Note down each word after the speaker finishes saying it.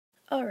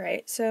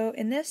Alright, so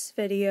in this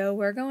video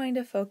we're going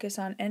to focus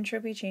on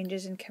entropy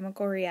changes in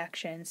chemical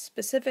reactions,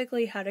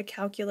 specifically how to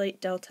calculate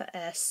delta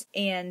S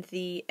and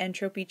the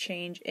entropy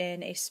change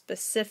in a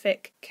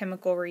specific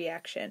chemical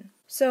reaction.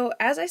 So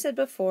as I said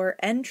before,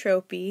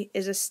 entropy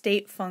is a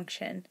state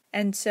function,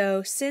 and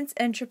so since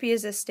entropy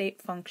is a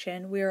state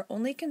function, we are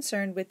only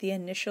concerned with the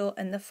initial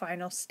and the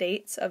final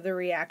states of the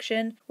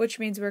reaction, which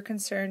means we're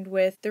concerned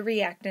with the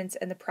reactants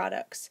and the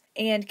products.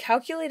 And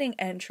calculating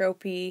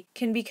entropy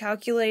can be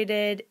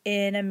calculated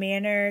in a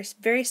manner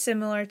very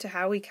similar to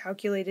how we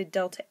calculated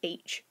delta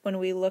H when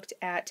we looked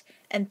at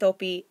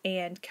enthalpy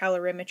and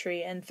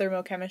calorimetry and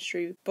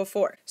thermochemistry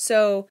before.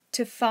 So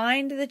to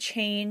find the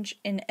change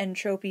in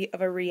entropy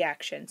of a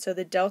reaction, so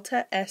the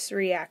delta S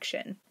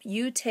reaction,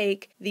 you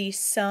take the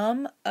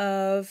sum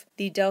of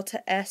the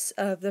delta S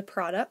of the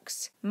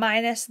products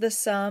minus the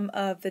sum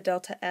of the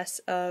delta S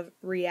of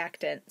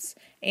reactants.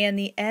 And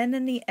the N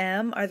and the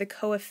M are the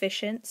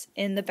coefficients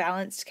in the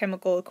balanced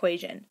chemical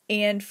equation.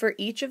 And for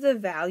each of the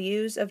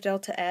values of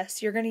delta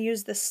S, you're going to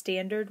use the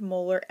standard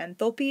molar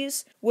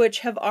enthalpies, which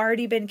have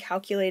already been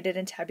calculated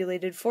and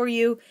tabulated for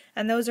you,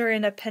 and those are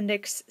in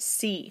Appendix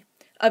C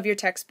of your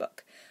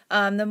textbook.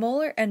 The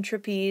molar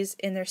entropies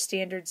in their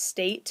standard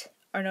state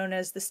are known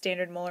as the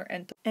standard molar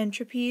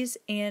entropies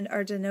and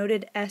are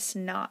denoted S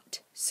naught.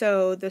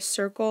 So the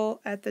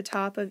circle at the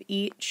top of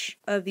each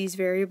of these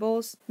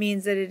variables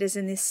means that it is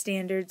in the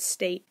standard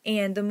state.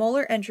 And the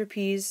molar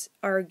entropies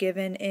are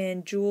given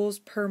in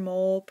joules per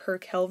mole per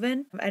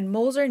Kelvin. And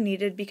moles are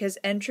needed because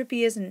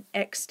entropy is an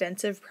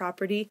extensive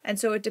property, and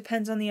so it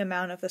depends on the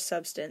amount of the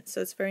substance.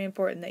 So it's very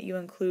important that you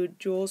include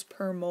joules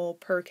per mole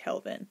per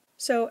Kelvin.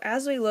 So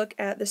as we look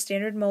at the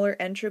standard molar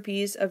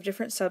entropies of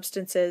different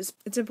substances,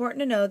 it's important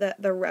to know that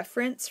the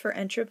reference for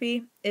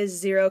entropy is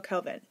 0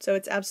 Kelvin. So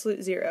it's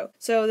absolute 0.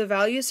 So the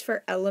values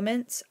for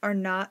elements are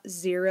not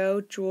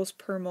 0 joules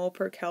per mole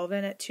per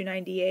Kelvin at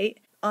 298,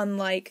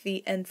 unlike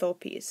the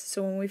enthalpies.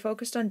 So when we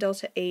focused on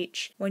delta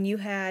H, when you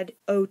had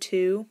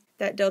O2,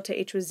 that delta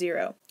H was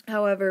 0.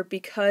 However,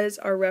 because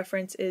our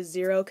reference is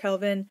 0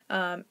 Kelvin,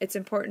 it's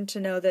important to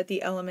know that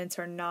the elements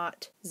are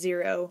not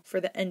 0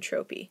 for the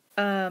entropy.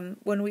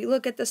 When we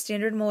look at the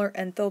standard molar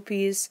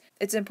enthalpies,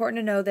 it's important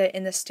to know that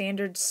in the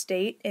standard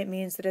state, it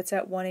means that it's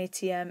at 1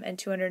 atm and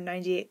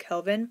 298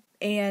 Kelvin.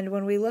 And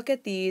when we look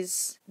at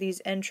these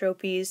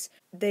entropies,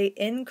 they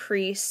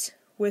increase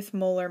with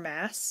molar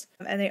mass,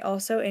 and they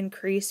also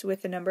increase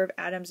with the number of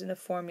atoms in the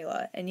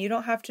formula. And you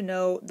don't have to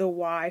know the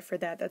why for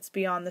that. That's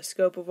beyond the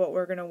scope of what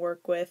we're going to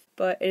work with,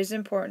 but it is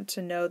important to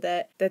know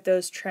that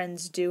those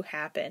trends do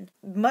happen.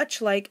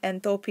 Much like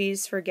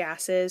enthalpies for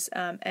gases,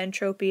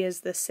 entropy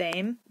is the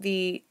same.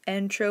 The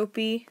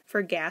entropy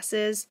for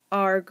gases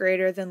are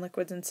greater than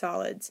liquids and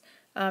solids.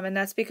 And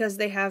that's because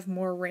they have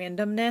more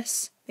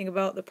randomness. Think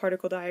about the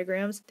particle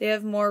diagrams. They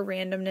have more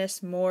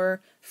randomness,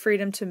 more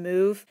freedom to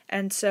move,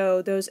 and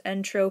so those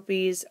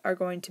entropies are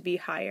going to be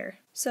higher.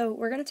 So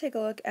we're going to take a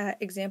look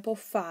at example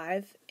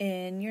 5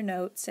 in your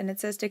notes, and it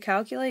says to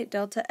calculate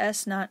delta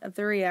S naught of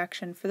the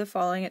reaction for the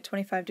following at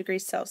 25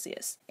 degrees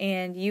Celsius.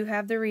 And you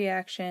have the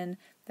reaction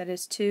that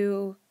is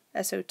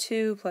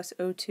 2SO2 plus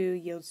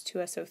O2 yields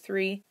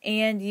 2SO3,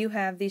 and you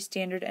have the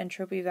standard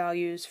entropy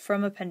values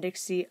from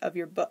Appendix C of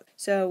your book.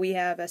 So we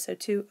have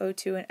SO2,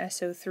 O2, and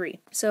SO3.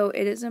 So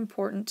it is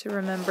important to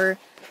remember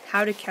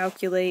how to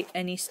calculate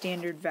any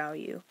standard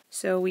value.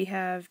 So we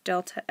have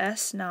delta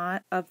S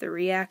naught of the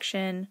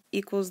reaction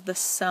equals the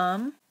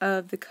sum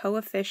of the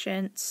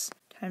coefficients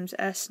times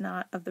S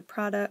naught of the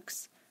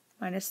products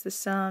minus the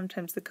sum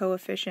times the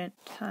coefficient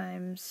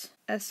times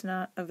S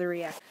naught of the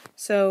reaction.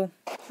 So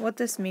what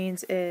this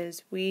means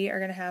is we are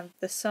going to have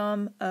the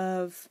sum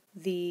of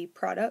the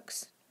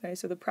products. Okay,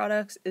 so the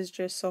products is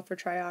just sulfur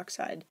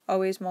trioxide,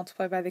 always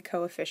multiplied by the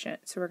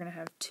coefficient. So we're going to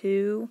have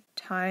 2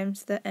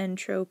 times the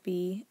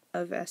entropy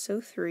of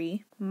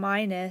SO3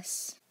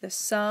 minus the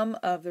sum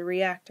of the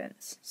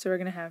reactants. So we're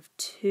going to have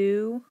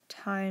 2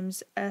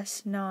 times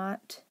S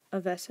naught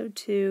of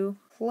SO2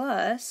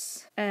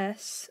 plus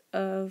S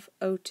of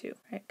O2,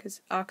 right?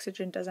 Because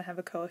oxygen doesn't have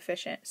a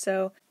coefficient.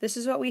 So this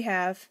is what we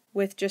have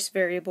with just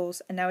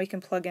variables, and now we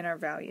can plug in our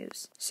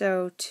values.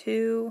 So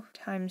 2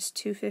 times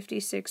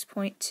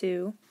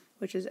 256.2,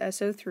 which is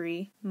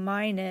SO3,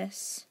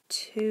 minus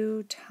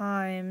 2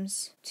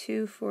 times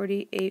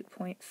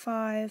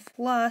 248.5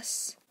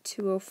 plus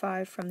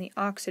 205 from the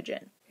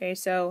oxygen. Okay,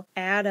 so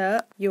add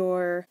up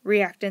your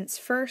reactants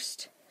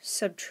first,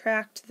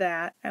 subtract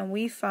that, and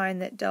we find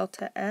that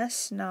delta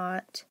S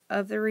naught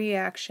of the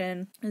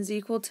reaction is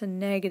equal to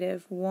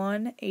negative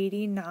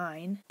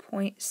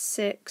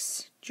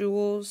 189.6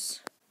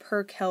 joules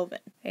per Kelvin.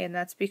 And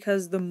that's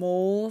because the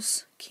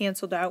moles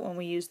canceled out when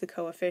we use the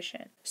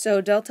coefficient. So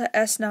delta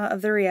S naught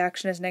of the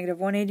reaction is negative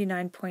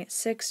 189.6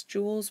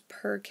 joules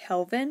per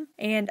Kelvin,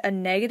 and a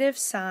negative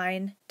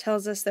sign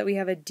tells us that we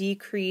have a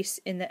decrease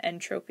in the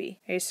entropy.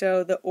 Okay,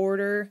 so the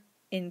order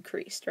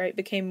increased, right?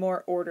 Became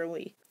more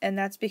orderly. And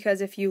that's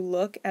because if you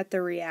look at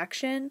the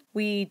reaction,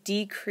 we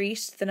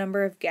decreased the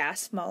number of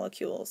gas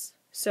molecules.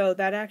 So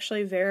that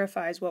actually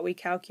verifies what we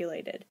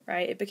calculated,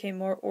 right? It became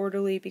more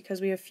orderly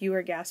because we have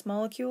fewer gas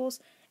molecules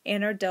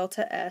and our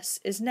delta S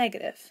is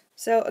negative.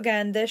 So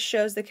again, this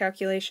shows the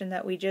calculation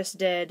that we just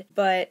did,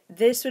 but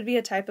this would be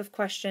a type of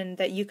question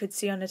that you could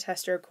see on a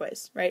test or a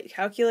quiz, right?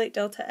 Calculate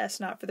delta S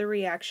naught for the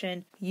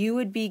reaction. You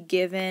would be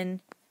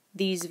given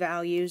these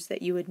values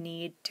that you would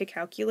need to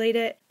calculate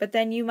it, but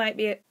then you might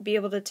be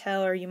able to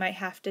tell, or you might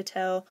have to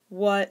tell,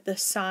 what the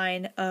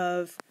sign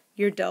of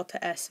your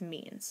delta S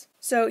means.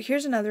 So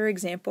here's another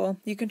example.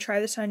 You can try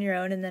this on your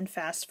own and then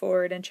fast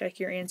forward and check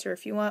your answer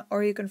if you want,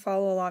 or you can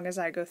follow along as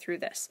I go through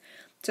this.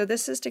 So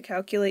this is to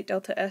calculate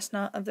delta S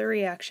naught of the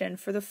reaction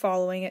for the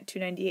following at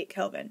 298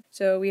 Kelvin.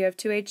 So we have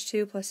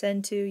 2H2 plus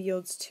N2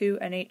 yields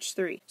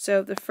 2NH3.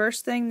 So the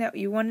first thing that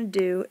you want to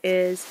do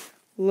is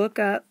look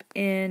up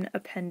in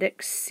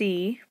Appendix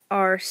C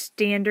our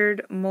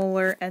standard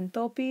molar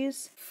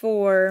enthalpies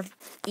for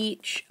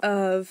each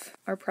of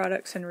our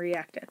products and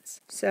reactants.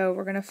 So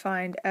we're going to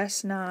find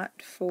S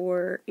naught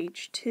for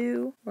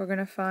H2, we're going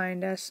to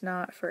find S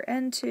naught for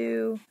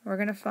N2, we're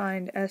going to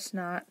find S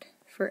naught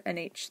for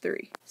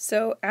NH3.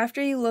 So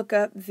after you look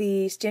up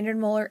the standard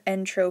molar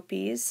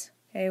entropies,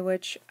 okay,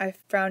 which I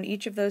found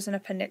each of those in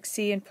Appendix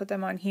C and put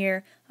them on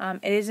here.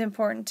 It is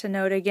important to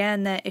note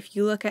again that if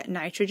you look at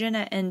nitrogen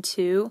at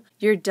N2,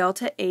 your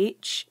delta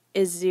H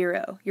is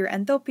 0. Your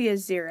enthalpy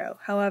is 0.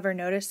 However,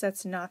 notice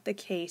that's not the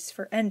case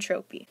for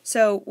entropy.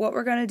 So what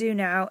we're going to do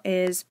now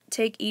is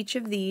take each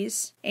of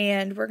these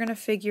and we're going to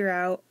figure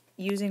out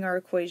using our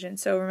equation.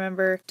 So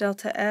remember,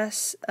 delta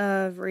S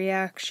of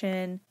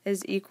reaction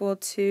is equal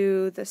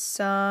to the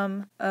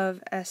sum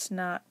of S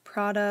naught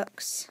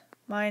products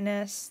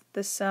minus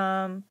the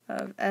sum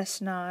of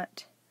S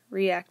naught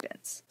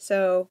reactants.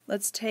 So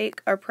let's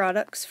take our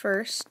products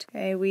first.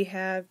 Okay, we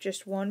have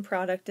just one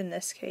product in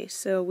this case.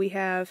 So we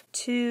have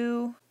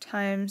 2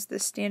 times the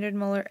standard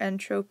molar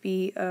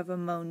entropy of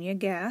ammonia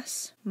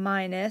gas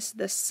minus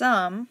the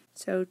sum,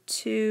 so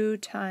 2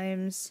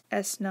 times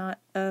S naught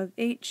of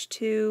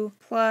H2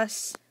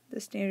 plus the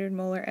standard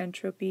molar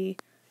entropy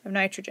of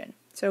nitrogen.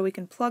 So we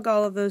can plug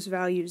all of those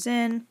values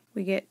in.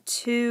 We get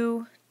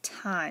 2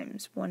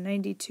 times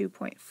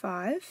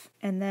 192.5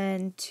 and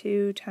then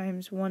 2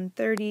 times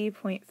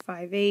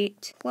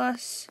 130.58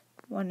 plus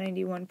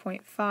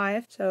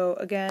 191.5. So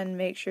again,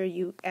 make sure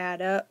you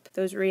add up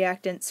those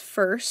reactants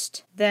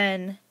first,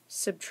 then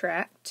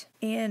subtract.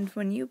 And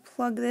when you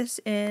plug this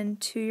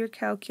into your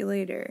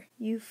calculator,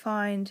 you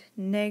find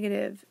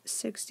negative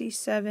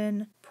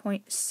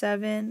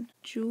 67.7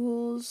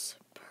 joules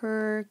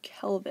per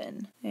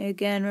Kelvin.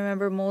 Again,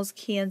 remember, moles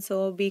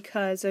cancel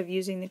because of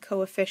using the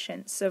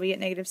coefficients. So we get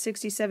negative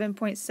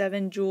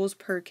 67.7 joules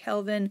per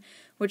Kelvin,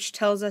 which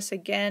tells us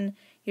again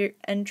your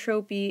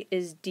entropy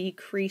is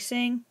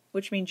decreasing,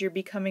 which means you're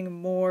becoming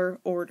more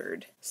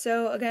ordered.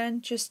 So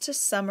again, just to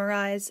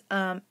summarize,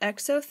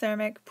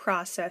 exothermic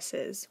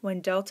processes, when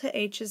delta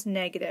H is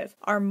negative,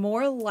 are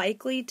more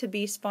likely to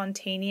be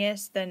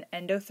spontaneous than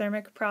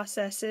endothermic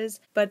processes,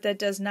 but that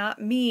does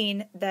not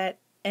mean that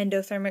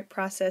endothermic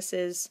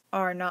processes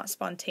are not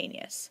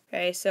spontaneous.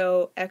 Okay,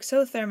 so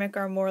exothermic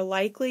are more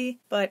likely,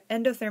 but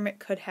endothermic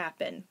could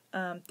happen.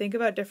 Think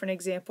about different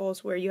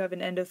examples where you have an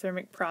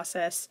endothermic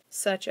process,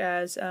 such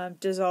as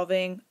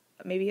dissolving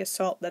maybe a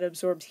salt that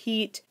absorbs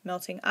heat,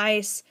 melting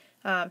ice.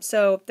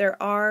 So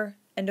there are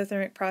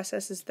endothermic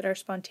processes that are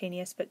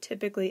spontaneous, but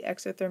typically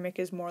exothermic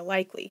is more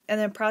likely.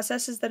 And then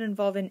processes that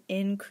involve an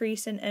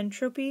increase in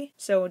entropy,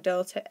 so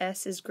delta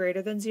S is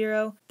greater than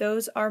 0,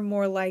 those are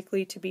more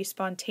likely to be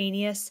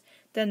spontaneous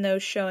than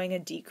those showing a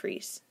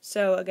decrease.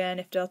 So again,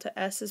 if delta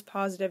S is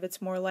positive,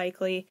 it's more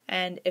likely,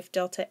 and if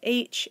delta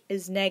H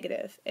is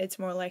negative, it's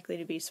more likely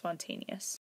to be spontaneous.